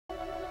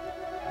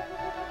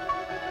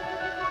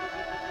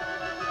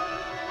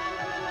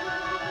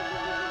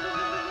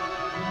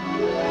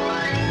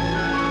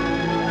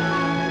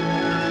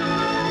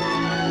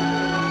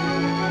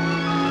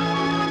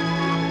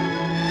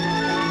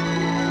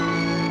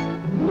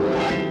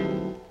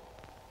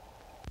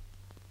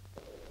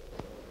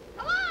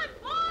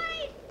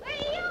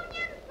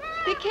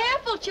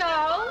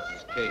Charles.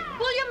 Kane.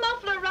 Pull your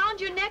muffler around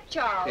your neck,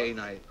 Charles. Kane,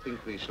 I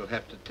think we shall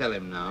have to tell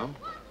him now.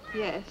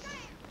 Yes.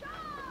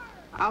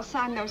 I'll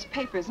sign those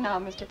papers now,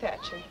 Mr.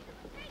 Thatcher.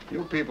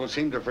 You people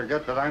seem to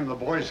forget that I'm the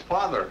boy's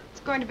father. It's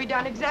going to be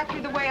done exactly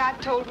the way I've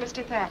told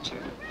Mr. Thatcher.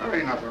 There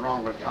ain't nothing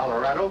wrong with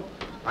Colorado.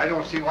 I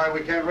don't see why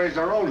we can't raise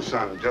our own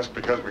son just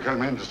because we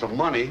come into some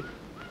money.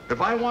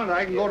 If I want,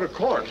 I can go to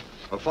court.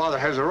 A father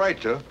has a right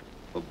to.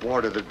 A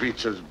boarder that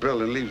beats his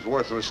bill and leaves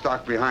worthless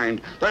stock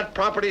behind. That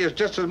property is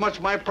just as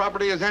much my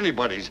property as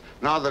anybody's,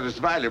 now that it's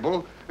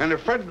valuable. And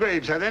if Fred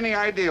Graves had any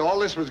idea all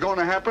this was going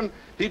to happen,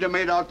 he'd have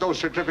made out those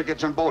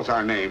certificates in both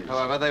our names.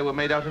 However, they were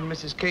made out in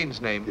Mrs.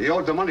 Kane's name. He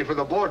owed the money for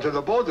the board to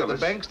the both of us.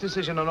 The bank's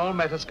decision on all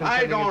matters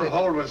I concerning... don't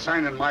hold with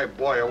signing my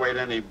boy away to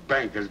any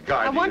bank as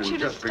guardian. I want you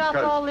to just stop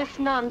because... all this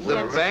nonsense,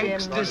 The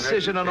bank's Jim.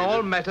 decision on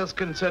all matters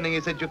concerning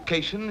his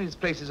education, his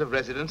places of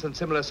residence, and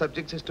similar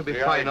subjects is to be The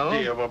final.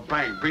 idea of a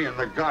bank being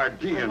the I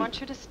guardian.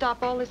 want you to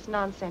stop all this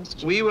nonsense,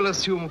 Jim. We will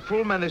assume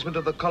full management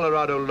of the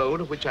Colorado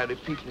load, of which I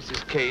repeat,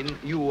 Mrs. Kane,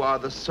 you are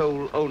the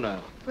sole owner.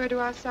 Where do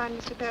I sign,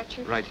 Mr.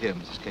 Thatcher? Right here,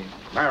 Mrs. Kane.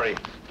 Mary,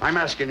 I'm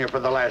asking you for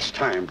the last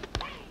time.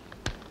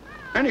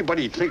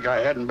 Anybody think I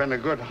hadn't been a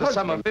good The husband?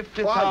 sum of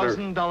father?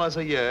 $50,000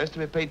 a year is to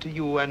be paid to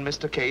you and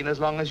Mr. Kane as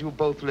long as you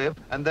both live,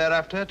 and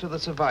thereafter to the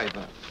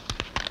survivor.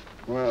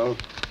 Well,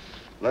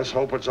 let's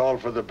hope it's all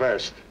for the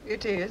best.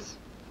 It is.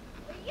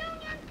 The Union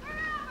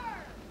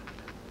forever!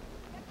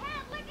 You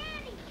can't lick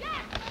Annie,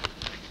 Jack!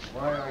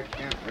 Why I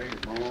can't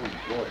raise my own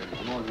boy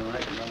is more than I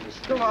can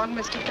understand. Go on,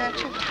 Mr.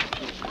 Thatcher.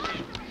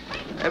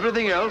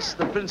 Everything else,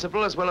 the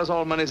principal as well as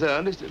all monies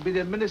earned, is to be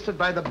administered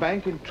by the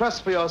bank in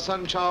trust for your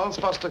son, Charles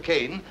Foster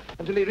Kane,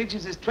 until he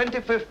reaches his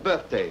 25th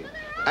birthday,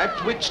 at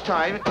which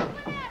time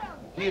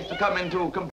he is to come into